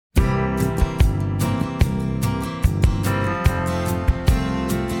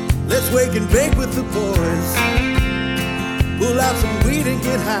wake and bake with the boys. Pull out some weed and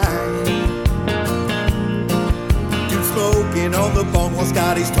get high. Dude smoking on the bong while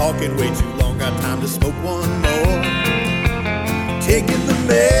Scotty's talking way too long. Got time to smoke one more. Taking the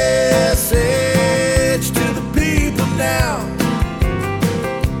message to the people now.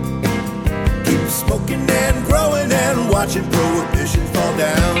 Keep smoking and growing and watching prohibition fall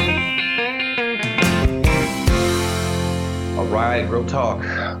down. All right, Grow Talk.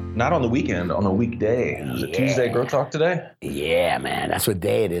 Not on the weekend, on a weekday. Is it Tuesday Grow Talk today? Yeah, man. That's what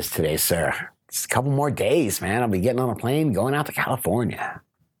day it is today, sir. It's a couple more days, man. I'll be getting on a plane, going out to California.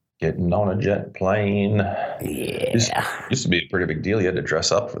 Getting on a jet plane. Yeah. Used to be a pretty big deal. You had to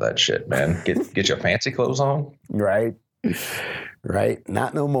dress up for that shit, man. Get your fancy clothes on. Right. Right.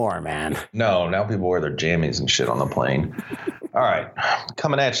 Not no more, man. No, now people wear their jammies and shit on the plane. All right.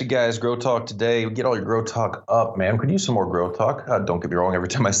 Coming at you guys, Grow Talk today. We get all your Grow Talk up, man. Could use some more Grow Talk. Don't get me wrong. Every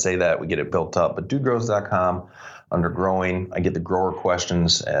time I say that, we get it built up. But dudegrows.com, under growing, I get the grower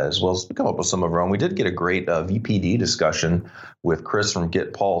questions as well as we come up with some of our own. We did get a great VPD discussion with Chris from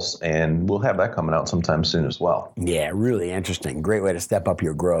Get Pulse, and we'll have that coming out sometime soon as well. Yeah, really interesting. Great way to step up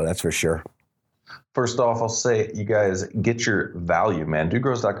your grow, that's for sure. First off, I'll say, you guys, get your value, man.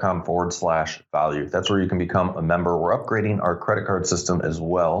 dudegrows.com/value. That's where you can become a member. We're upgrading our credit card system as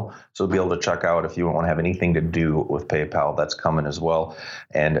well. So be able to check out if you want to have anything to do with PayPal. That's coming as well.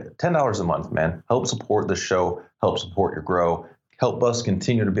 And $10 a month, man. Help support the show. Help support your grow. Help us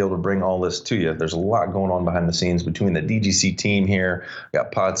continue to be able to bring all this to you. There's a lot going on behind the scenes between the DGC team here. We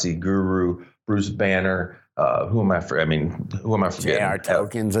got Potsy, Guru, Bruce Banner. Who am I forgetting? JR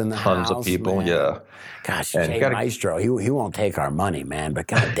Tokens in the Tons house, of people, man. Yeah. Gosh, Jay Maestro, he won't take our money, man. But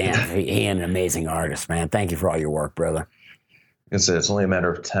goddamn, he an amazing artist, man. Thank you for all your work, brother. It's only a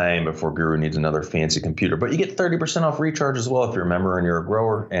matter of time before Guru needs another fancy computer. But you get 30% off recharge as well if you're a member and you're a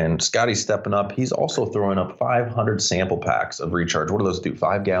grower. And Scotty's stepping up. He's also throwing up 500 sample packs of recharge. What do those do,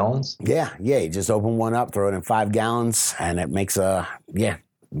 5 gallons? Yeah. You just open one up, throw it in 5 gallons, and it makes a, yeah.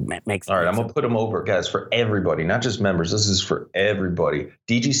 All right, I'm going to put them over, guys, for everybody, not just members. This is for everybody.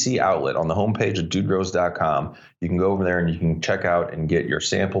 DGC outlet on the homepage of dudegrows.com. You can go over there and you can check out and get your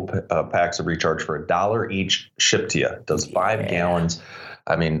sample packs of recharge for $1 each shipped to you. It does 5 gallons.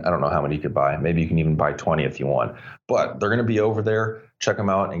 I mean, I don't know how many you could buy. Maybe you can even buy 20 if you want. But they're going to be over there. Check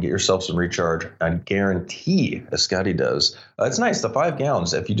them out and get yourself some recharge. I guarantee, as Scotty does, it's nice. The 5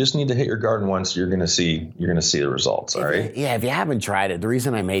 gallons. If you just need to hit your garden once, you're going to see the results. All right. Yeah. If you haven't tried it, the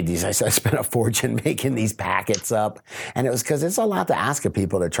reason I made these, I spent a fortune making these packets up, and it was because it's a lot to ask of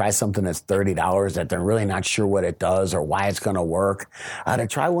people to try something that's $30 that they're really not sure what it does or why it's going to work. To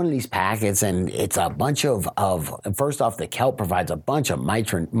try one of these packets, and it's a bunch of first off, the kelp provides a bunch of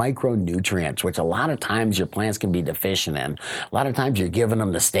micronutrients, which a lot of times your plants can be deficient in. A lot of times you're giving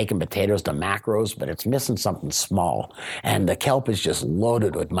them the steak and potatoes, the macros, but it's missing something small. And the kelp is just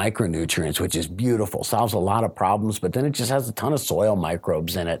loaded with micronutrients, which is beautiful, solves a lot of problems, but then it just has a ton of soil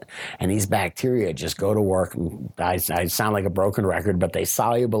microbes in it. And these bacteria just go to work. I sound like a broken record, but they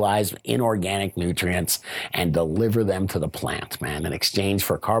solubilize inorganic nutrients and deliver them to the plant, man, in exchange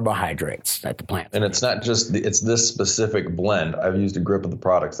for carbohydrates that the plant. And it's not just, it's this specific blend. I've used a grip of the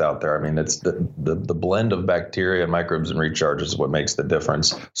products out there. I mean, it's the blend of bacteria and microbes and recharge is what makes the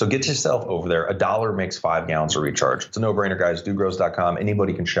difference. So get yourself over there. $1 makes 5 gallons of recharge. It's a no-brainer, guys. dudegrows.com.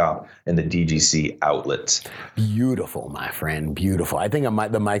 Anybody can shop in the DGC outlets. Beautiful, my friend. Beautiful. I think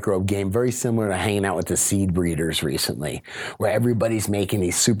the microbe game, very similar to hanging out with the seed breeders recently, where everybody's making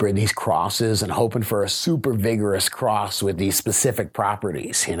these crosses and hoping for a super vigorous cross with these specific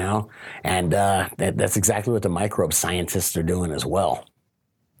properties, you know? And that's exactly what the microbe scientists are doing as well.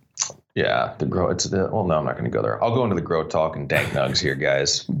 Yeah, no, I'm not going to go there. I'll go into the Grow Talk and Dank Nugs here,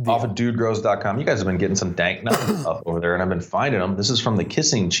 guys. Off of dudegrows.com. You guys have been getting some Dank Nugs up over there, and I've been finding them. This is from the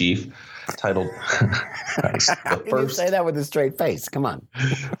Kissing Chief, titled... You say that with a straight face. Come on.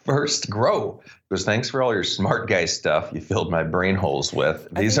 First Grow. Because thanks for all your smart guy stuff you filled my brain holes with.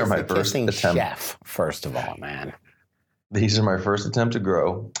 These are my first attempt. Chef, first of all, man. These are my first attempt to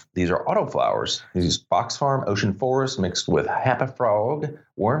grow. These are autoflowers. These use Fox Farm Ocean Forest mixed with Happy Frog,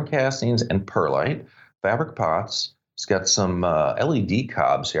 worm castings, and perlite. Fabric pots. It's got some LED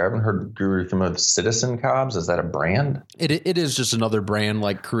cobs here. I haven't heard Guru from of Citizen Cobs. Is that a brand? It is just another brand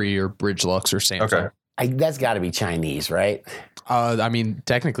like Cree or Bridgelux or Samsung. Okay. That's got to be Chinese, right? I mean,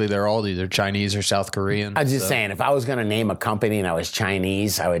 technically, they're all either Chinese or South Korean. I was just saying, if I was going to name a company and I was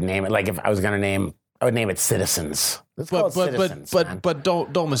Chinese, I would name it, like if I was going to name, I would name it Citizens. But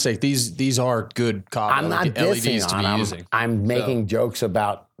don't mistake these are good I'm not LEDs dissing to on be them. using. I'm making jokes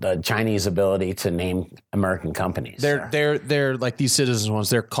about the Chinese ability to name American companies. They're like these Citizen ones.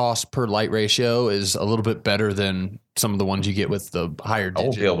 Their cost per light ratio is a little bit better than some of the ones you get with the higher I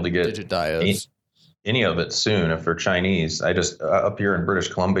won't be able to get digit diodes. Any of it soon if they're Chinese. I just up here in British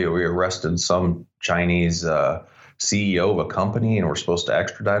Columbia, we arrested some Chinese CEO of a company, and we're supposed to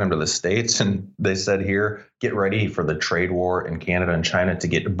extradite him to the States. And they said, "Here, get ready for the trade war in Canada and China to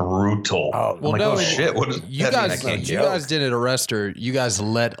get brutal." Oh, I'm like, shit! What does you that guys? mean? You guys didn't arrest her. You guys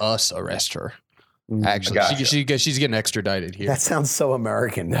let us arrest her. Actually, Gotcha. she's getting extradited here. that sounds so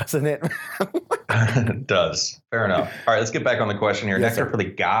American, doesn't it? It does. Fair enough. All right, let's get back on the question here. Yes, Nectar sir. for the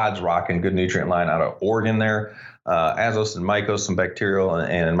Gods, rocking good nutrient line out of Oregon there. Azos and Mycos, some bacterial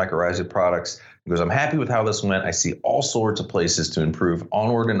and mycorrhiza products. He goes, I'm happy with how this went. I see all sorts of places to improve,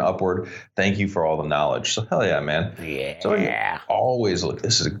 onward and upward. Thank you for all the knowledge. So hell yeah, man. Yeah. So always look,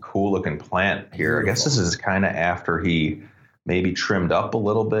 this is a cool looking plant here. I guess this is kind of after he maybe trimmed up a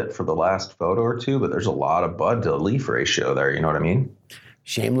little bit for the last photo or two, but there's a lot of bud to leaf ratio there. You know what I mean?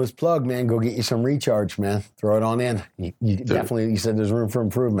 Shameless plug, man. Go get you some recharge, man. Throw it on in. You definitely, you said there's room for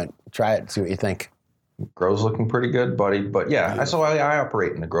improvement. Try it. See what you think. Grow's looking pretty good, buddy. But yeah, that's how I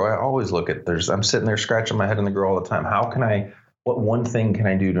operate in the grow. I always look at I'm sitting there scratching my head in the grow all the time. What one thing can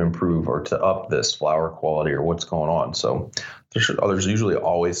I do to improve or to up this flower quality or what's going on? So there's usually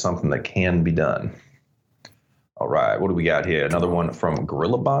always something that can be done. All right, what do we got here? Another one from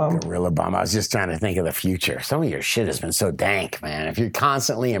Gorilla Bomb. Gorilla Bomb. I was just trying to think of the future. Some of your shit has been so dank, man. If you're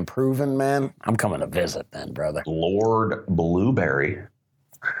constantly improving, man, I'm coming to visit then, brother. Lord Blueberry.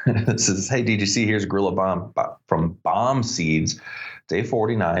 This is, hey, DGC, here's Gorilla Bomb from Bomb Seeds. Day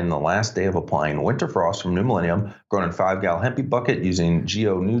 49, the last day of applying Winter Frost from New Millennium, grown in 5-gal hempy bucket using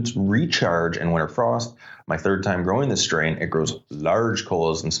Geo Newt's Recharge and Winter Frost. My third time growing this strain. It grows large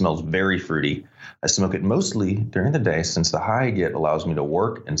colas and smells very fruity. I smoke it mostly during the day since the high I get allows me to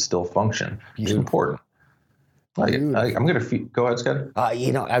work and still function, which is important. I'm going to go ahead, Scott. I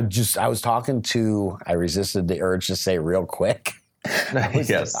resisted the urge to say real quick.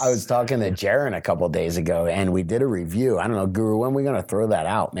 Yes. I was talking to Jaron a couple of days ago, and we did a review. I don't know, Guru, when are we going to throw that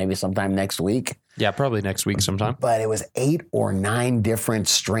out? Maybe sometime next week? Yeah, probably next week sometime. But it was 8 or 9 different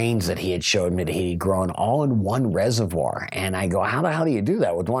strains that he had showed me that he'd grown all in one reservoir. And I go, how the hell do you do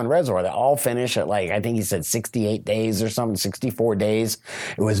that with one reservoir? They all finish at I think he said 68 days or something, 64 days.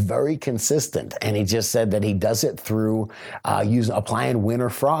 It was very consistent. And he just said that he does it through applying Winter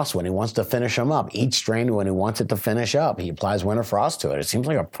Frost when he wants to finish them up. Each strain, when he wants it to finish up, he applies Winter Frost to it. It seems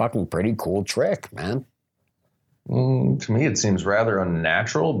like a fucking pretty cool trick, man. To me, it seems rather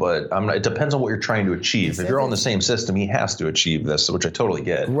unnatural, but it depends on what you're trying to achieve. If you're on the same system, he has to achieve this, which I totally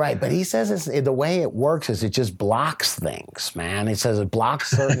get. Right, but he says the way it works is it just blocks things, man. He says it blocks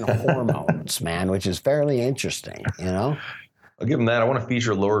certain hormones, man, which is fairly interesting, you know? I'll give him that. I want to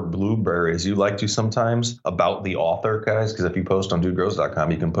feature Lord Blueberry, as you like to sometimes, about the author, guys, because if you post on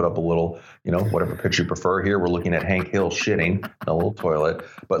dudegrows.com, you can put up a little, whatever picture you prefer. Here, we're looking at Hank Hill shitting in a little toilet.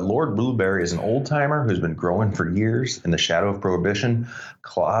 But Lord Blueberry is an old timer who's been growing for years in the shadow of Prohibition,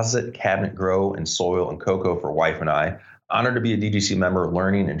 closet cabinet grow in soil and cocoa for wife and I. Honored to be a DGC member,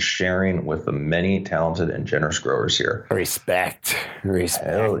 learning and sharing with the many talented and generous growers here. Respect,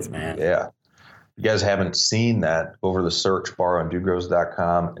 man. Yeah. You guys haven't seen that, over the search bar on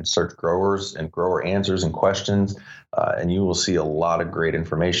dudegrows.com and search growers and grower answers and questions, and you will see a lot of great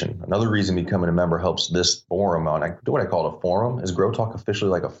information. Another reason becoming a member helps this forum what I call it a forum. Is Grow Talk officially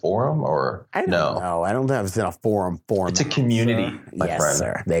like a forum or I don't know. I don't know if it's in a forum. It's a community, my yes, friend.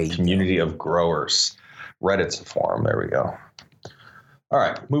 Sir. Community of growers. Reddit's a forum. There we go. All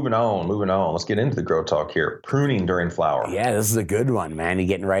right, moving on. Let's get into the Grow Talk here. Pruning during flower. Yeah, this is a good one, man. You're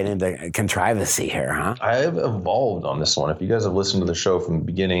getting right into contrivancy here, huh? I have evolved on this one. If you guys have listened to the show from the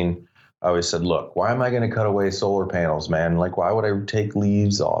beginning, I always said, look, why am I going to cut away solar panels, man? Why would I take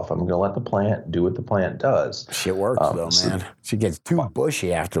leaves off? I'm going to let the plant do what the plant does. Shit works, though, man. She gets too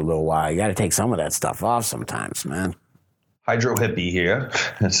bushy after a little while. You got to take some of that stuff off sometimes, man. Hydro Hippie here.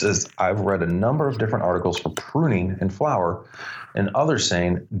 It says, I've read a number of different articles for pruning in flower, and others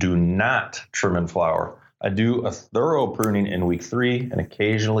saying do not trim in flower. I do a thorough pruning in week 3 and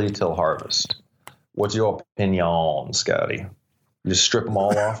occasionally till harvest. What's your opinion, Scotty? You just strip them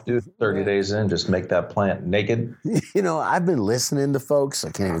all off, dude. 30 days in, just make that plant naked. You know, I've been listening to folks. I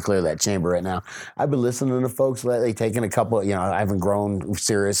can't even clear that chamber right now. I've been listening to folks lately, taking a couple, you know, I haven't grown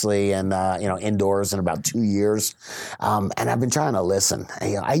seriously and, you know, indoors in about 2 years. And I've been trying to listen.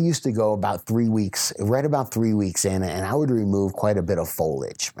 You know, I used to go about 3 weeks, right about 3 weeks in, and I would remove quite a bit of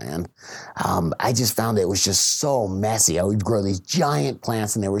foliage, man. I just found it was just so messy. I would grow these giant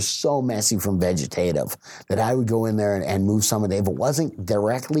plants and they were so messy from vegetative that I would go in there and move some of it. If it wasn't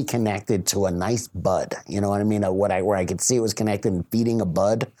directly connected to a nice bud, you know what I mean? Where I could see it was connected and feeding a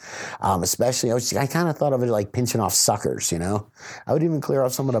bud, especially, I kind of thought of it like pinching off suckers, you know? I would even clear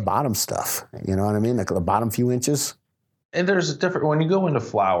off some of the bottom stuff, you know what I mean? Like the bottom few inches. And there's a different, when you go into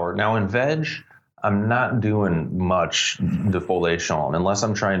flower, now in veg, I'm not doing much defoliation unless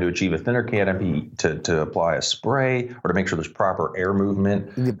I'm trying to achieve a thinner canopy to apply a spray or to make sure there's proper air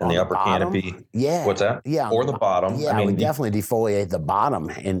movement in the upper canopy. Yeah. What's that? Yeah. Or the bottom. Yeah, I would definitely defoliate the bottom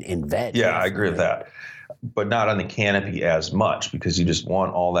in veg. Yeah, I agree with that. But not on the canopy as much because you just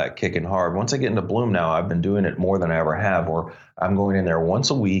want all that kicking hard. Once I get into bloom now, I've been doing it more than I ever have, where I'm going in there once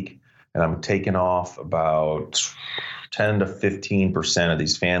a week and I'm taking off about 10 to 15% of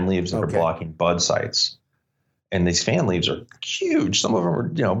these fan leaves that are blocking bud sites. And these fan leaves are huge. Some of them are,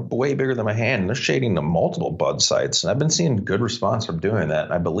 you know, way bigger than my hand. And they're shading the multiple bud sites. And I've been seeing good response from doing that.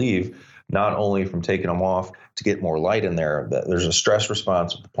 And I believe not only from taking them off to get more light in there, that there's a stress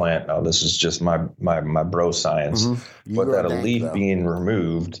response with the plant. Now, this is just my bro science. Mm-hmm. But that a leaf being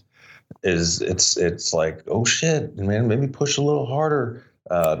removed is it's like, oh shit, man, maybe push a little harder.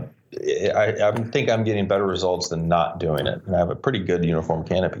 I think I'm getting better results than not doing it. And I have a pretty good uniform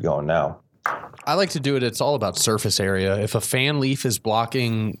canopy going now. I like to do it. It's all about surface area. If a fan leaf is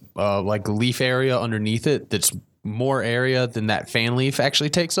blocking like leaf area underneath it, that's more area than that fan leaf actually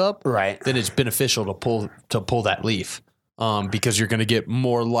takes up, right? Then it's beneficial to pull that leaf because you're going to get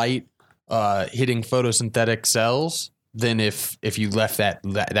more light hitting photosynthetic cells than if you left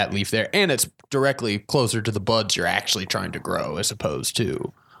that leaf there, and it's directly closer to the buds you're actually trying to grow as opposed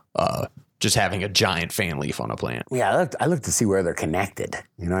to just having a giant fan leaf on a plant. Yeah, I look to see where they're connected.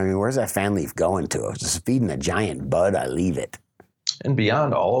 You know what I mean? Where's that fan leaf going to? If it's just feeding a giant bud, I leave it. And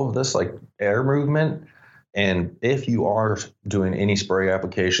beyond all of this, like air movement, and if you are doing any spray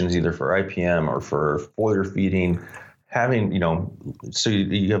applications, either for IPM or for foliar feeding, having, you know, so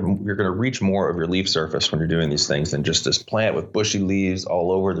you're going to reach more of your leaf surface when you're doing these things than just this plant with bushy leaves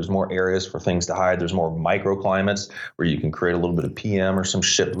all over. There's more areas for things to hide. There's more microclimates where you can create a little bit of PM or some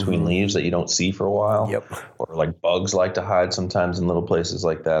shit between leaves that you don't see for a while. Yep. Or like bugs like to hide sometimes in little places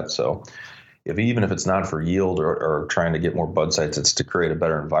like that. So even if it's not for yield or trying to get more bud sites, it's to create a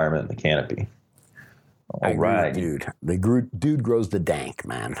better environment in the canopy. All right. Dude. Dude grows the dank,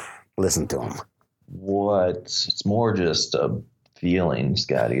 man. Listen to him. It's more just feelings,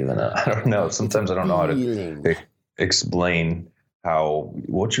 Scotty, than I don't know. Sometimes I don't know how to explain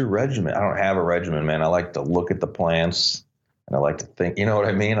what's your regimen? I don't have a regimen, man. I like to look at the plants and I like to think, you know what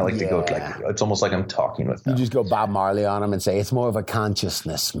I mean? I like to go like, it's almost like I'm talking with them. You just go Bob Marley on them and say, it's more of a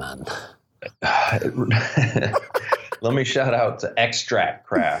consciousness, man. Let me shout out to Extract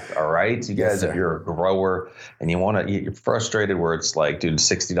Craft. All right. You guys, if you're a grower and you're frustrated where it's like, dude,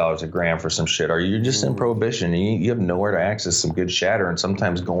 $60 a gram for some shit, or you're just in Prohibition and you have nowhere to access some good shatter, and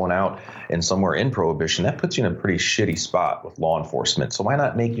sometimes going out and somewhere in Prohibition, that puts you in a pretty shitty spot with law enforcement. So why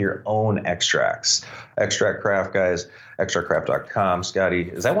not make your own extracts? Extract Craft, guys, extractcraft.com. Scotty,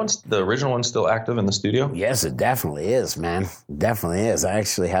 is the original one still active in the studio? Yes, it definitely is, man. Definitely is. I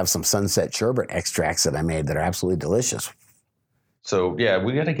actually have some Sunset Sherbet extracts that I made that are absolutely delicious. So, yeah,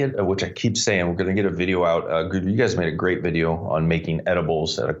 we got to get, which I keep saying, we're going to get a video out. You guys made a great video on making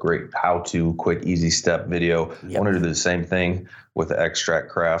edibles, a great how-to, quick, easy step video. Yep. I want to do the same thing with the Extract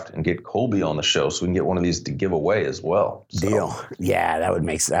Craft and get Colby on the show so we can get one of these to give away as well. So. Deal. Yeah, that would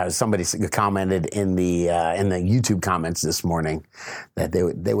make sense. Somebody commented in the YouTube comments this morning that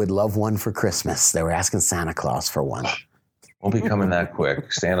they would love one for Christmas. They were asking Santa Claus for one. Won't be coming that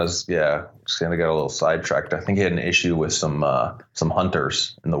quick. Santa got a little sidetracked. I think he had an issue with some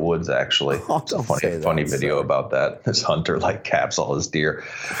hunters in the woods, actually. It's a funny video about that. This hunter like caps all his deer.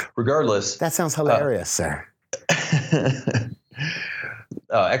 Regardless. That sounds hilarious, sir.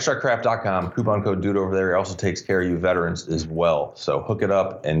 Extractcraft.com, coupon code Dude over there. He also takes care of you veterans as well. So hook it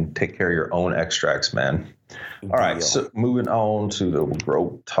up and take care of your own extracts, man. All right, so moving on to the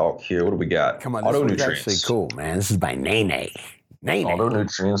grow talk here. What do we got? Come on, this is actually cool, man. This is by Nene. Auto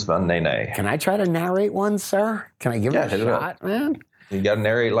Nutrients by Nene. Can I try to narrate one, sir? Can I give it a shot, man? You got to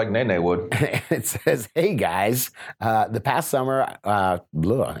narrate like Nene would. It says, hey, guys, the past summer, hey,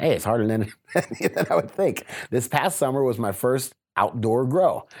 it's harder than I would think. This past summer was my first Outdoor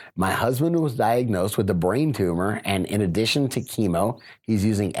Grow. My husband was diagnosed with a brain tumor, and in addition to chemo, he's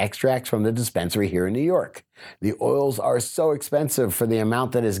using extracts from the dispensary here in New York. The oils are so expensive for the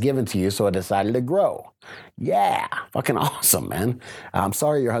amount that is given to you, so I decided to grow. Yeah, fucking awesome, man. I'm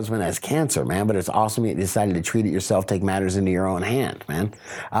sorry your husband has cancer, man, but it's awesome you decided to treat it yourself, take matters into your own hand, man.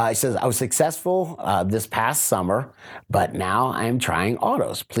 He says, I was successful this past summer, but now I'm trying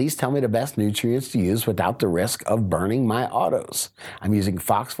autos. Please tell me the best nutrients to use without the risk of burning my autos. I'm using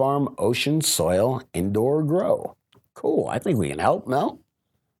Fox Farm Ocean Soil Indoor Grow. Cool. I think we can help, Mel.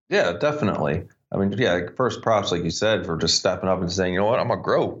 Yeah, definitely. I mean, yeah, first props, like you said, for just stepping up and saying, you know what, I'm going to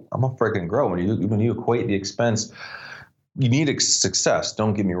grow. I'm going to freaking grow. When you equate the expense, you need success,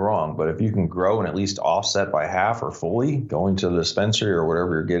 don't get me wrong. But if you can grow and at least offset by half or fully going to the dispensary or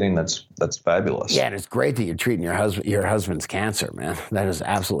whatever you're getting, that's fabulous. Yeah, and it's great that you're treating your husband's cancer, man. That is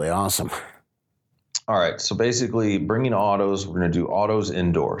absolutely awesome. All right, so basically bringing autos, we're going to do autos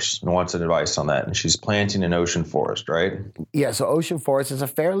indoors. And wants some advice on that. And she's planting an ocean forest, right? Yeah, so ocean forest is a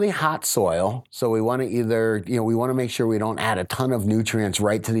fairly hot soil. So we want to we want to make sure we don't add a ton of nutrients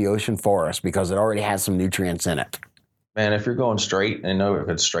right to the ocean forest because it already has some nutrients in it. Man, if you're going straight, and if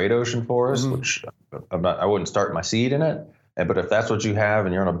it's straight ocean forest, which I wouldn't start my seed in it. But if that's what you have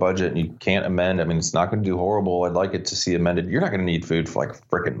and you're on a budget and you can't amend, I mean, it's not going to do horrible. I'd like it to see amended. You're not going to need food for like a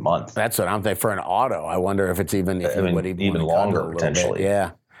freaking month. That's what I'm thinking. For an auto, I wonder if it's even longer potentially.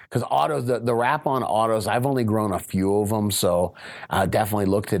 Yeah. Because autos, the wrap on autos, I've only grown a few of them, so definitely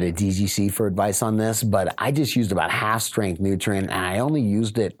looked at a DGC for advice on this. But I just used about half strength nutrient, and I only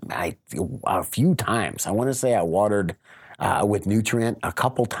used it a few times. I want to say I watered with nutrient a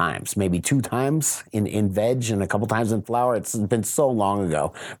couple times, maybe 2 times in veg and a couple times in flower. It's been so long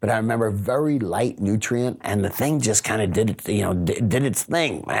ago, but I remember very light nutrient, and the thing just kind of did its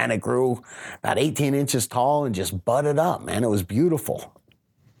thing, man. It grew about 18 inches tall and just budded up, man. It was beautiful.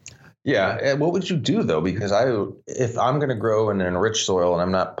 Yeah. And what would you do though? Because if I'm going to grow in an enriched soil and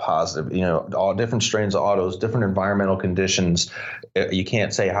I'm not positive, all different strains of autos, different environmental conditions, you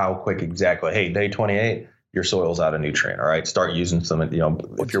can't say how quick exactly. Hey, day 28, your soil's out of nutrient. All right. Start using some, if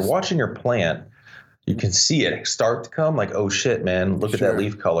you're watching your plant, you can see it start to come like, oh shit, man, look at that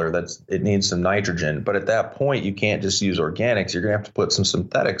leaf color. It needs some nitrogen. But at that point, you can't just use organics. You're going to have to put some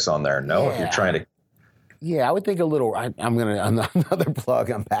synthetics on there. If you're trying to. Yeah, I would think a little, another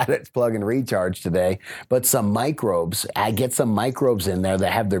plug, I'm bad at plug and recharge today, but some microbes. I get some microbes in there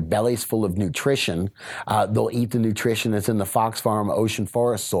that have their bellies full of nutrition. They'll eat the nutrition that's in the Fox Farm Ocean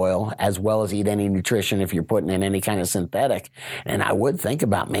Forest soil, as well as eat any nutrition if you're putting in any kind of synthetic. And I would think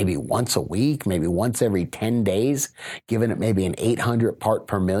about maybe once a week, maybe once every 10 days, giving it maybe an 800 part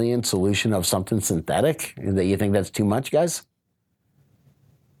per million solution of something synthetic. You think that's too much, guys?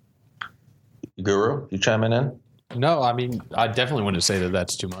 Guru, you chiming in? No, I mean, I definitely wouldn't say that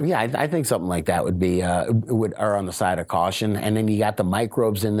that's too much. Yeah, I think something like that would be would err on the side of caution. And then you got the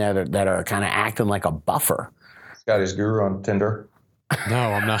microbes in there that are kind of acting like a buffer. Got his Guru on Tinder? No,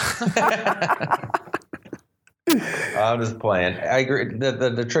 I'm not. I'm just playing. I agree.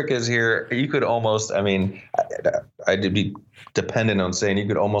 The trick is here, you could almost, I'd be dependent on saying you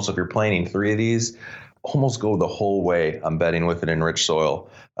could almost, if you're planting 3 of these, almost go the whole way, I'm betting, with an enriched soil.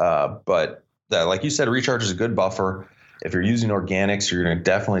 But like you said, recharge is a good buffer. If you're using organics, you're going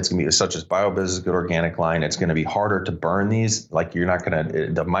to it's going to be, such as BioBiz is a good organic line. It's going to be harder to burn these. Like you're not going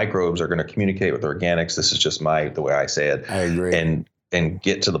to, the microbes are going to communicate with organics. This is just the way I say it. I agree. And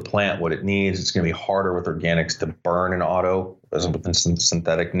get to the plant what it needs. It's going to be harder with organics to burn an auto as with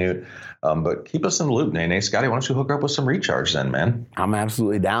synthetic newt. But keep us in the loop, Nene. Scotty, why don't you hook up with some recharge then, man? I'm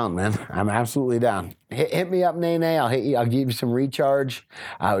absolutely down, man. I'm absolutely down. Hit me up, Nene. I'll give you some recharge.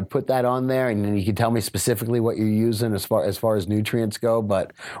 I would put that on there, and then you can tell me specifically what you're using as far as nutrients go.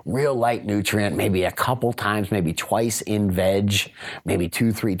 But real light nutrient, maybe a couple times, maybe twice in veg, maybe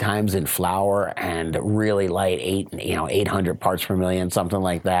 2-3 times in flour, and really light 800 parts per million, something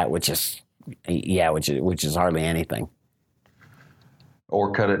like that, which is hardly anything.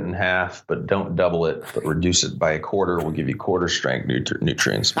 Or cut it in half, but don't double it, but reduce it by a quarter. We'll give you quarter strength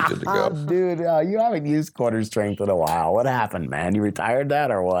nutrients. We're good to go. Dude, you haven't used quarter strength in a while. What happened, man? You retired that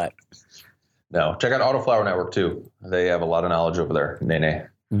or what? No. Check out Autoflower Network, too. They have a lot of knowledge over there, Nene.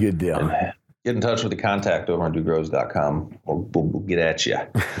 Good deal. And get in touch with the contact over on dudegrows.com. We'll get at you.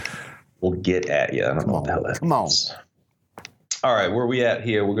 We'll get at you. I don't know what the hell that means. All right, where we at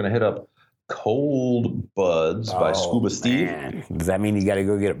here? We're going to hit up Cold Buds by Scuba Steve. Man. Does that mean you got to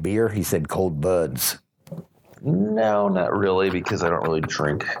go get a beer? He said Cold Buds. No, not really, because I don't really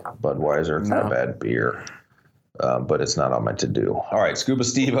drink Budweiser. It's not a bad beer, but it's not on my to-do. All right, Scuba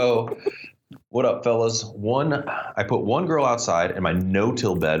Steve-O. What up, fellas? I put one girl outside in my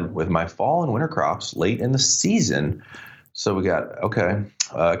no-till bed with my fall and winter crops late in the season. So we got,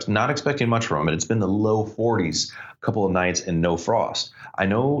 not expecting much from it. It's been the low 40s a couple of nights and no frost. I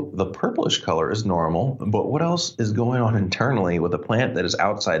know the purplish color is normal, but what else is going on internally with a plant that is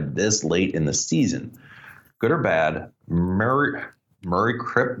outside this late in the season? Good or bad? Murray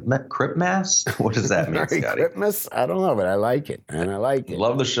Cripmass? What does that mean, Merry Scotty? Christmas? I don't know, but I like it, man. I like it.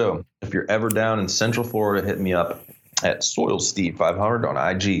 Love the show. If you're ever down in Central Florida, hit me up at SoilSteve500 on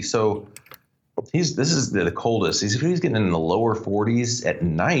IG. So this is the coldest. He's getting in the lower 40s at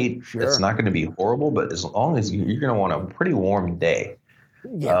night. Sure. It's not going to be horrible, but as long as you're going to want a pretty warm day.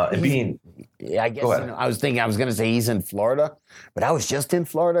 Yeah, I guess I was thinking I was going to say he's in Florida, but I was just in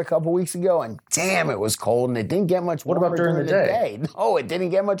Florida a couple weeks ago, and damn, it was cold, and it didn't get much warmer. What about during the day? No, it didn't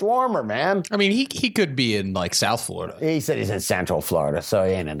get much warmer, man. I mean, he could be in like South Florida. He said he's in Central Florida, so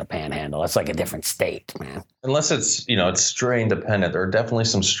he ain't in the Panhandle. That's like a different state, man. Unless it's strain dependent. There are definitely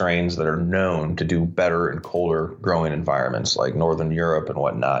some strains that are known to do better in colder growing environments like Northern Europe and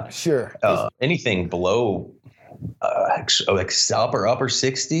whatnot. Sure. Anything below like upper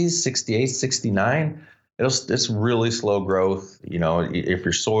 60s, 68, 69, it's really slow growth. If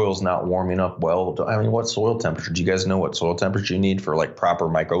your soil's not warming up well, I mean, what soil temperature? Do you guys know what soil temperature you need for like proper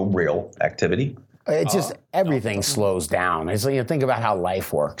microbial activity? It just everything slows down. It's like, think about how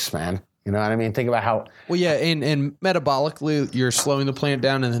life works, man. You know what I mean? Think about how. Well, yeah, and metabolically, you're slowing the plant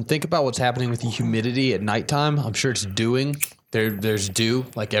down, and then think about what's happening with the humidity at nighttime. I'm sure it's dewing. There's dew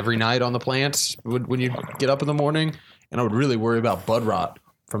like every night on the plants when you get up in the morning, and I would really worry about bud rot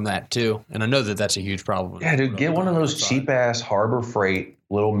from that too. And I know that that's a huge problem. Yeah, dude, get one of those cheap ass Harbor Freight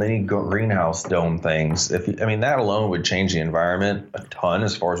little mini greenhouse dome things. That alone would change the environment a ton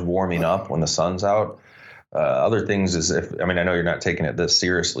as far as warming up when the sun's out. Other things is I know you're not taking it this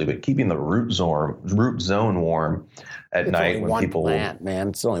seriously, but keeping the root zone warm at night only when one people plant, man.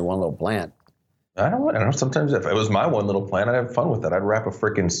 It's only one little plant. I don't know. Sometimes if it was my one little plant, I'd have fun with it. I'd wrap a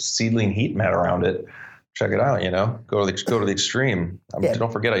freaking seedling heat mat around it. Check it out, go to the extreme.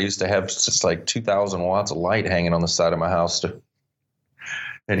 Don't forget, I used to have just like 2,000 watts of light hanging on the side of my house.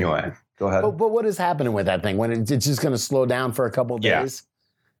 Anyway, go ahead. But what is happening with that thing? When it's just going to slow down for a couple of days?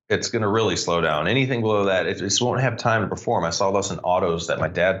 It's going to really slow down. Anything below that, it just won't have time to perform. I saw this in autos that my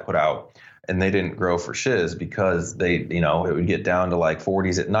dad put out, and they didn't grow for shiz because it would get down to like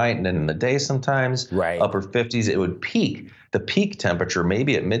 40s at night, and then in the day sometimes, upper 50s, it would peak. The peak temperature,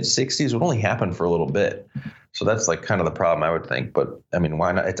 maybe at mid 60s, would only happen for a little bit. So that's like kind of the problem, I would think. But I mean,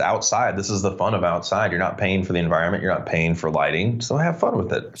 why not? It's outside. This is the fun of outside. You're not paying for the environment. You're not paying for lighting. So have fun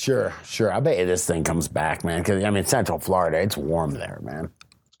with it. Sure. I bet you this thing comes back, man. Because Central Florida, it's warm there, man.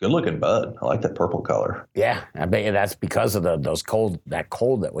 Good looking bud. I like that purple color. Yeah, I bet you that's because of that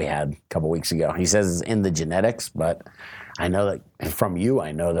cold that we had a couple weeks ago. He says it's in the genetics, but I know that from you,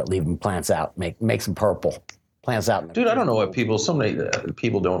 leaving plants out makes them purple. Plants out. Dude, I don't know what so many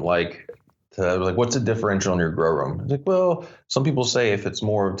people don't like. What's the differential in your grow room? It's like, well, some people say if it's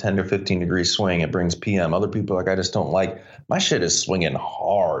more 10 to 15 degree swing, it brings PM. Other people are like, I just don't like. My shit is swinging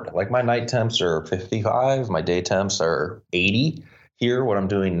hard. Like my night temps are 55, my day temps are 80. Here, what I'm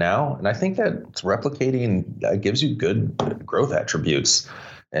doing now, and I think that it's replicating gives you good growth attributes.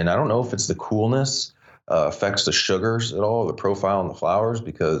 And I don't know if it's the coolness affects the sugars at all, the profile in the flowers,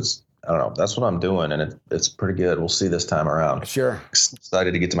 because I don't know. That's what I'm doing, and it's pretty good. We'll see this time around. Sure.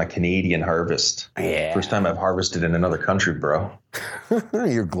 Excited to get to my Canadian harvest. Yeah. First time I've harvested in another country, bro.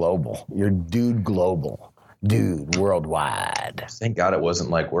 You're global. You're dude global. Dude, worldwide. Thank God it wasn't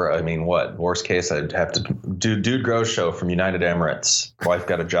like what? Worst case, I'd have to do Dude Grow Show from United Emirates. Wife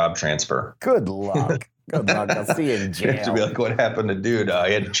got a job transfer. Good luck. Good luck. I'll see you in jail. To be like, what happened to Dude? I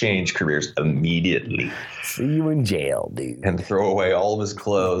had to change careers immediately. See you in jail, dude. And throw away all of his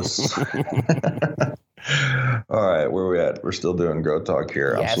clothes. All right, where are we at? We're still doing Grow Talk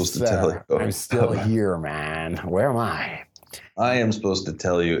here. Yes, I'm supposed to tell you. I'm still here, man. Where am I? I am supposed to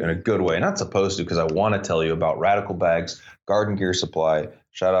tell you in a good way, not supposed to, because I want to tell you about Radical Bags, Garden Gear Supply.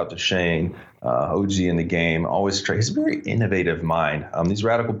 Shout out to Shane, OG in the game. He's a very innovative mind. These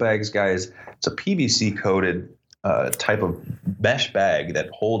Radical Bags, guys, it's a PVC coated type of mesh bag that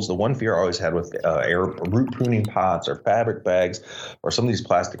holds the one fear I always had with root pruning pots or fabric bags or some of these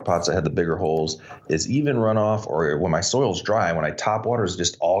plastic pots that had the bigger holes is even runoff, or when my soil's dry, when I top water, is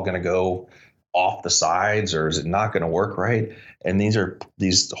just all going to go off the sides, or is it not going to work right? And these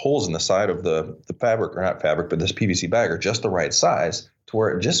holes in the side of the fabric, or not fabric, but this PVC bag are just the right size to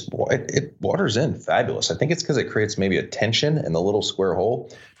where it waters in fabulous. I think it's because it creates maybe a tension in the little square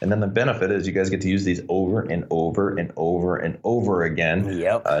hole. And then the benefit is you guys get to use these over and over and over and over again.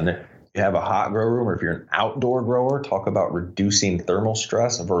 Yep. you have a hot grow room, or if you're an outdoor grower, talk about reducing thermal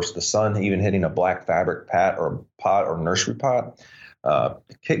stress versus the sun, even hitting a black fabric pot or nursery pot.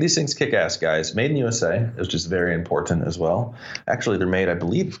 These things kick ass, guys. Made in USA is just very important as well. Actually, they're made, I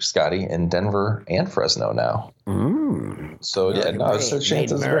believe, Scotty, in Denver and Fresno now. So yeah, no, it's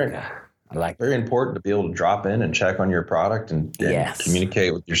very important to be able to drop in and check on your product and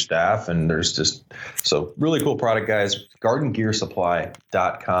communicate with your staff. And there's just really cool product, guys.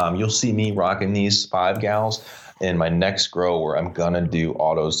 GardenGearSupply.com. You'll see me rocking these 5 gals in my next grow where I'm gonna do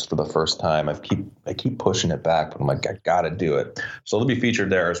autos for the first time. I keep pushing it back, but I'm like, I gotta do it. So they'll be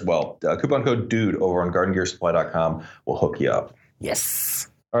featured there as well. Coupon code DUDE over on GardenGearSupply.com will hook you up. Yes.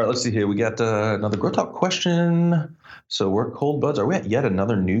 All right, let's see here. We got another Grow Talk question. So we're cold buds. Are we at yet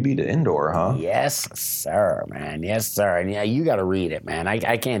another newbie to indoor, huh? Yes, sir, man. Yes, sir. And yeah, you got to read it, man.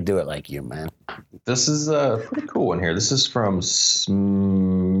 I can't do it like you, man. This is a pretty cool one here. This is from Smegor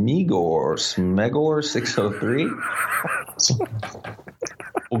 603.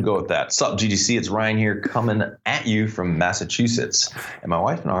 We'll go with that. Sup, GDC? It's Ryan here coming at you from Massachusetts. And my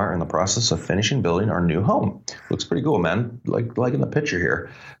wife and I are in the process of finishing building our new home. Looks pretty cool, man. Like in the picture here.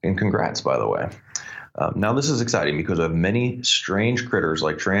 And congrats, by the way. Now, this is exciting because I have many strange critters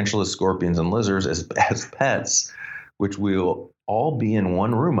like tarantulas, scorpions, and lizards as pets, which will all be in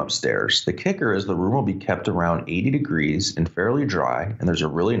one room upstairs. The kicker is the room will be kept around 80 degrees and fairly dry, and there's a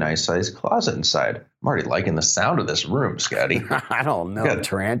really nice sized closet inside. I'm already liking the sound of this room, Scotty. I don't know.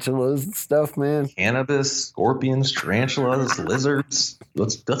 Tarantulas and stuff, man. Cannabis, scorpions, tarantulas, lizards.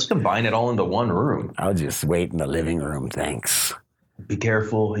 Let's combine it all into one room. I'll just wait in the living room, thanks. Be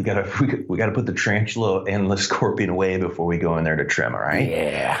careful. We gotta put the tarantula and the scorpion away before we go in there to trim. All right.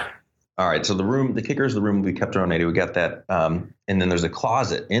 Yeah. All right. So the kicker is the room will be kept around 80. We got that. And then there's a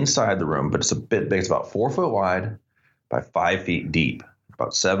closet inside the room, but it's a bit big. It's about 4 foot wide by 5 feet deep,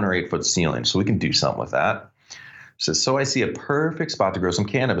 about 7 or 8 foot ceiling. So we can do something with that. So I see a perfect spot to grow some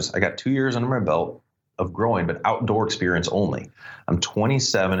cannabis. I got 2 years under my belt of growing, but outdoor experience only. I'm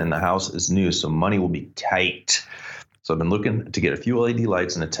 27 and the house is new, so money will be tight. So I've been looking to get a few LED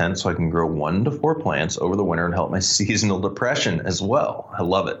lights in a tent so I can grow 1 to 4 plants over the winter and help my seasonal depression as well. I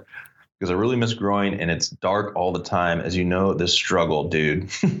love it because I really miss growing and it's dark all the time. As you know, this struggle, dude.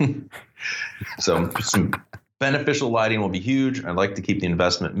 So some beneficial lighting will be huge. I'd like to keep the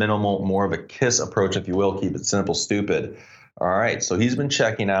investment minimal, more of a KISS approach, if you will. Keep it simple, stupid. All right. So he's been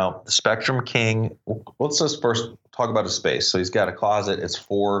checking out the Spectrum King. Let's just first talk about his space. So he's got a closet. It's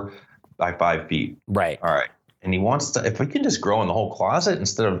 4 by 5 feet. Right. All right. And he wants to, if we can just grow in the whole closet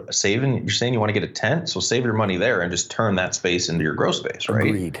instead of saving, you're saying you want to get a tent, so save your money there and just turn that space into your grow space, right?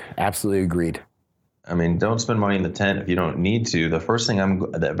 Agreed. Absolutely agreed. I mean, don't spend money in the tent if you don't need to. The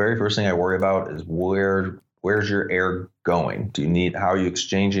very first thing I worry about is where's your air going? How are you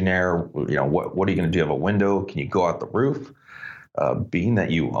exchanging air? You know, what are you going to do? Have a window? Can you go out the roof? Being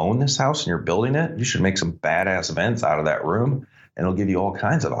that you own this house and you're building it, you should make some badass vents out of that room, and it'll give you all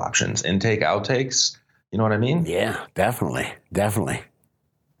kinds of options. Intake, outtakes. You know what I mean? Yeah, definitely. Definitely.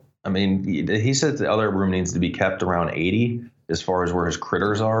 I mean, he said the other room needs to be kept around 80 as far as where his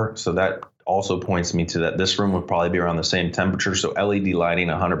critters are. So that also points me to that this room would probably be around the same temperature. So LED lighting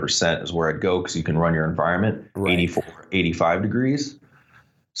 100% is where I'd go because you can run your environment 84, 85 degrees.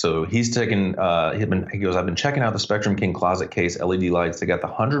 So he's taking, he goes, I've been checking out the Spectrum King Closet Case LED lights. They got the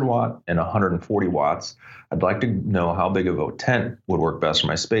 100 watt and 140 watts. I'd like to know how big of a tent would work best for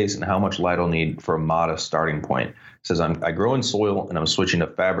my space and how much light I'll need for a modest starting point. It says, I grow in soil and I'm switching to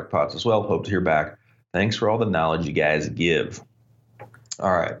fabric pots as well. Hope to hear back. Thanks for all the knowledge you guys give.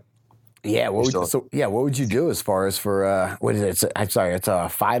 All right. Yeah. What would you do as far as for, what is it? It's a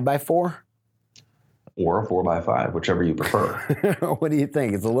 5 by 4? Or a 4 by 5, whichever you prefer. What do you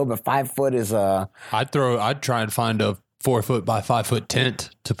think? It's a little bit 5 foot is I'd try and find a 4 foot by 5 foot tent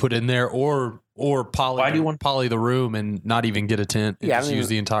to put in there, or poly the room and not even get a tent. And just use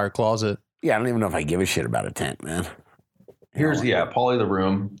the entire closet. Yeah, I don't even know if I give a shit about a tent, man. Poly the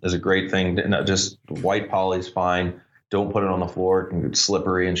room is a great thing. Just white poly's fine. Don't put it on the floor. It can get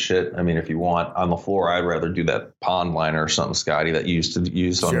slippery and shit. I mean, if you want on the floor, I'd rather do that pond liner or something, Scotty, that you used to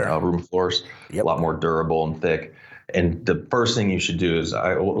use on room floors. Yep. A lot more durable and thick. And the first thing you should do is,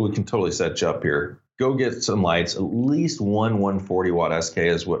 we can totally set you up here. Go get some lights. At least one 140 watt SK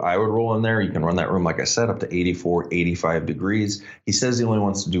is what I would roll in there. You can run that room, like I said, up to 84, 85 degrees. He says he only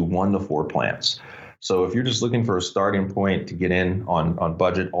wants to do 1 to 4 plants. So if you're just looking for a starting point to get in on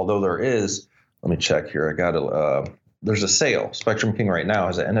budget, although there is, let me check here. I got there's a sale. Spectrum King right now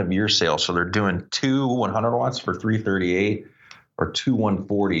has an end of year sale. So they're doing 2 100 watts for $338 or 2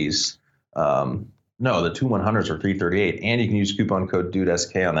 140s. No, the two 100s are $338, and you can use coupon code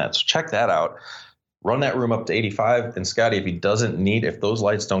DUDESK on that. So check that out. Run that room up to 85. And Scotty, if those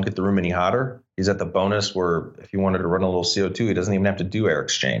lights don't get the room any hotter, he's at the bonus where if you wanted to run a little CO2, he doesn't even have to do air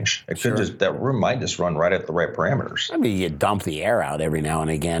exchange. That room might just run right at the right parameters. I mean, you dump the air out every now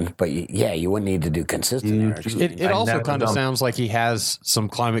and again, but you wouldn't need to do consistent air exchange. It also kind of sounds like he has some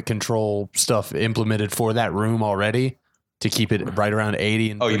climate control stuff implemented for that room already to keep it right around 80.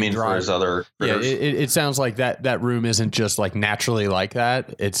 And you mean for his other critters? Yeah, it sounds like that room isn't just like naturally like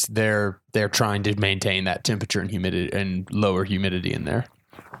that. It's they're trying to maintain that temperature and humidity and lower humidity in there.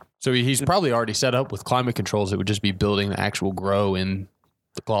 So he's probably already set up with climate controls. It would just be building the actual grow in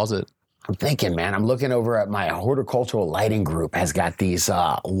the closet. I'm thinking, man, I'm looking over at my horticultural lighting group has got these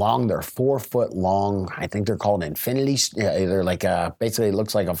they're 4 foot long, I think they're called infinity. They're like basically it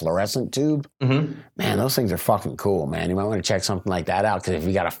looks like a fluorescent tube. Mm-hmm. Man, those things are fucking cool, man. You might want to check something like that out because if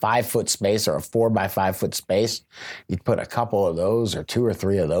you got a 5 foot space or a 4 by 5 foot space, you'd put a couple of those or 2 or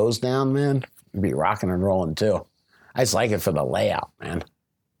 3 of those down, man. You'd be rocking and rolling too. I just like it for the layout, man.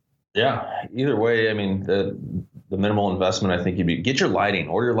 Yeah, either way, I mean, the minimal investment, I think get your lighting,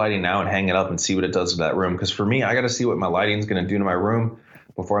 order your lighting now and hang it up and see what it does to that room. Because for me, I got to see what my lighting is going to do to my room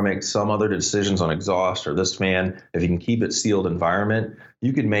before I make some other decisions on exhaust or this fan. If you can keep it sealed environment,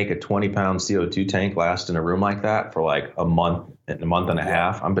 you could make a 20-pound CO2 tank last in a room like that for like a month and a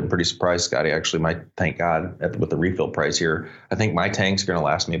half. I've been pretty surprised, Scotty. Actually, thank God, with the refill price here, I think my tank's going to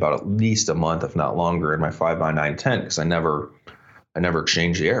last me about at least a month, if not longer, in my 5x9 tent because I never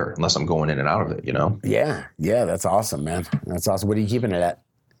exchange the air unless I'm going in and out of it, you know? Yeah, that's awesome, man. That's awesome. What are you keeping it at?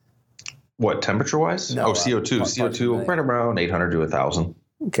 What, temperature-wise? No, CO2. CO2, right around 800 to 1,000.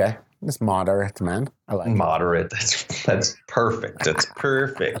 Okay. That's moderate, man. I like moderate. That's perfect. That's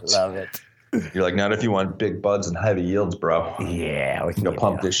perfect. I love it. You're like, not if you want big buds and heavy yields, bro. Yeah. We can go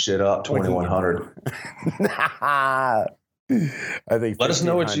pump this shit up, 2,100. I think. Let us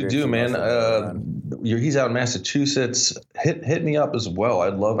know what you do, man. He's out in Massachusetts. Hit me up as well.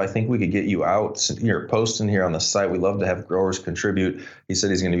 I think we could get you out. You're posting here on the site. We love to have growers contribute. He said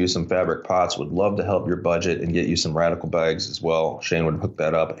he's going to use some fabric pots. Would love to help your budget and get you some radical bags as well. Shane would hook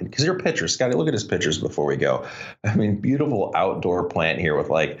that up. Because your pictures, Scotty, look at his pictures before we go. I mean, beautiful outdoor plant here with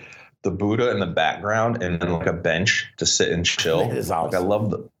like the Buddha in the background and then like a bench to sit and chill. It is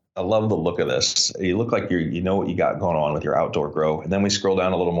awesome. I love the look of this. You look like you know what you got going on with your outdoor grow. And then we scroll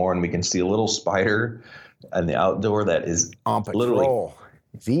down a little more and we can see a little spider in the outdoor that is literally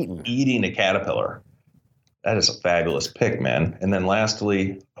eating a caterpillar. That is a fabulous pic, man. And then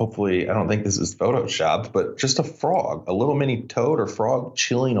lastly, hopefully, I don't think this is photoshopped, but just a frog, a little mini toad or frog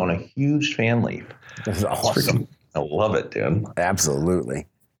chilling on a huge fan leaf. This is awesome. I love it, dude. Absolutely.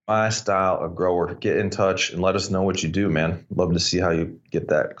 My style of grower. Get in touch and let us know what you do, man. Love to see how you get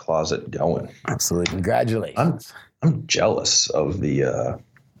that closet going. Absolutely. Congratulations. I'm jealous of the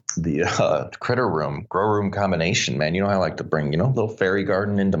critter room, grow room combination, man. You know, I like to bring, a little fairy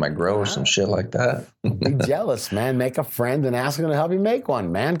garden into my grow or some shit like that. Be jealous, man. Make a friend and ask them to help you make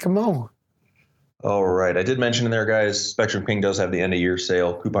one, man. Come on. All right. I did mention in there, guys, Spectrum King does have the end of year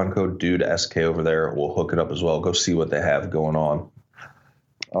sale. Coupon code DUDESK over there. We'll hook it up as well. Go see what they have going on.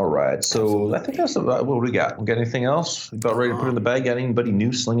 All right. So absolutely. I think that's about what we got. We got anything else? About ready to put in the bag? Got anybody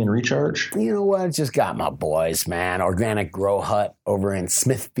new Sling and Recharge? You know what? Just got my boys, man. Organic Grow Hut over in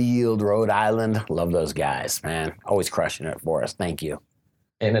Smithfield, Rhode Island. Love those guys, man. Always crushing it for us. Thank you.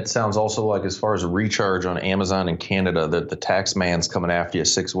 And it sounds also like as far as Recharge on Amazon in Canada, that the tax man's coming after you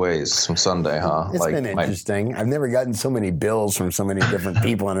 6 ways from Sunday, huh? It's been interesting. I've never gotten so many bills from so many different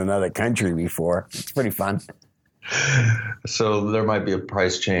people in another country before. It's pretty fun. So there might be a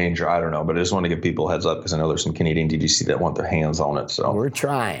price change, or I don't know, but I just want to give people a heads up because I know there's some Canadian DGC that want their hands on it. So we're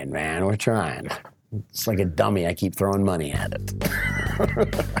trying, man. We're trying. It's like a dummy. I keep throwing money at it.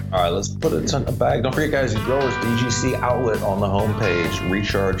 All right, let's put it in a bag. Don't forget, guys, your Growers DGC outlet on the homepage.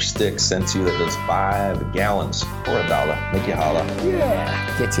 Recharge Stick sent you that does 5 gallons for $1. Make you holla.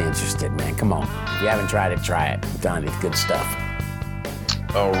 Yeah, get you interested, man. Come on. If you haven't tried it, try it. I'm telling you, it's good stuff.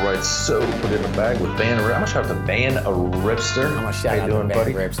 All right, so put it in the bag with Van. I'm gonna shout out to Van Ripster. I'm gonna shout out to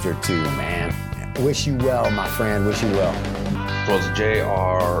Van Ripster too, man. Wish you well, my friend. Wish you well. As well as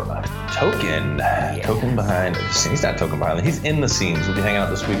JR Token. Yeah. Token behind the scenes. He's not Token behind the He's in the scenes. We'll be hanging out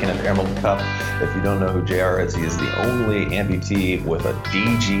this weekend at the Emerald Cup. If you don't know who JR is, he is the only amputee with a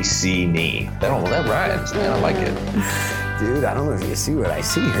DGC knee. That rhymes, man. I like it. Dude, I don't know if you see what I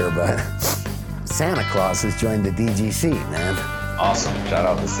see here, but Santa Claus has joined the DGC, man. Awesome. Shout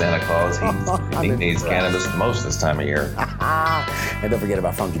out to Santa Claus. He needs cannabis the most this time of year. And don't forget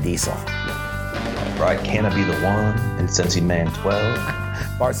about Funky Diesel. Right, Can I Be the One and Cincy Man 12.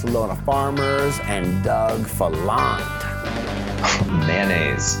 Barcelona Farmers, and Doug Falland.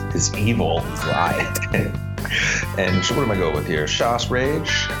 Mayonnaise is evil. Right. And what am I going with here? Shoss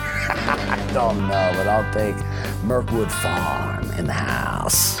Rage? I don't know, but I'll take Mirkwood Farm in the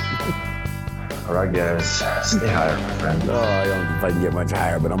house. All right, guys. Stay higher, my friend. Oh, I don't know if I can get much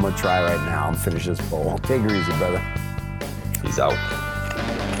higher, but I'm going to try right now and finish this bowl. Take it easy, brother. He's out.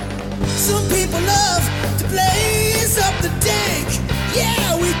 Some people love to blaze up the dank.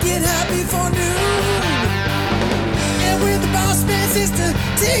 Yeah, we get high before noon. And when the boss man says to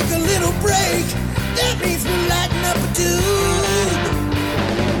take a little break, that means we're lighting up a dude.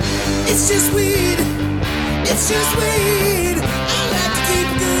 It's just weed. It's just weed. I like to keep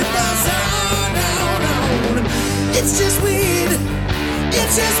a good buzz on. It's just weed.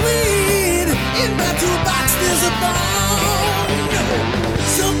 It's just weed. In my toolbox there's a bone.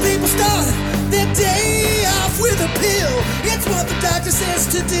 Some people start their day off with a pill. It's what the doctor says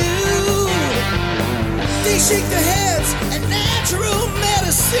to do. They shake their heads at natural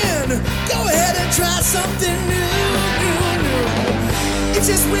medicine. Go ahead and try something new. It's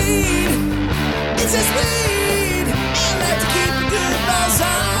just weed. It's just weed. I like to keep a good buzz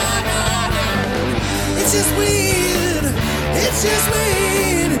on. It's just weed. It's just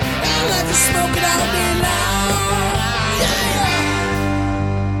weed. I like to smoke it all day long. Yeah.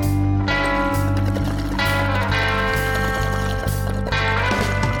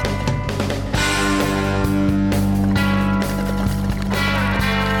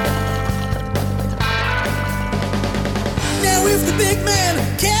 Now if the big man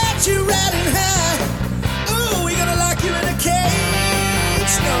catch you riding high, oh, we gonna lock you in a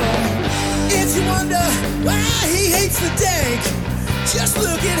cage. No. If you wonder why he hates the dank, just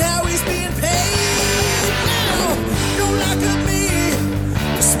look at how he's being paid. Now, don't lock up me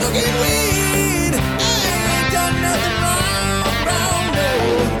for smoking weed.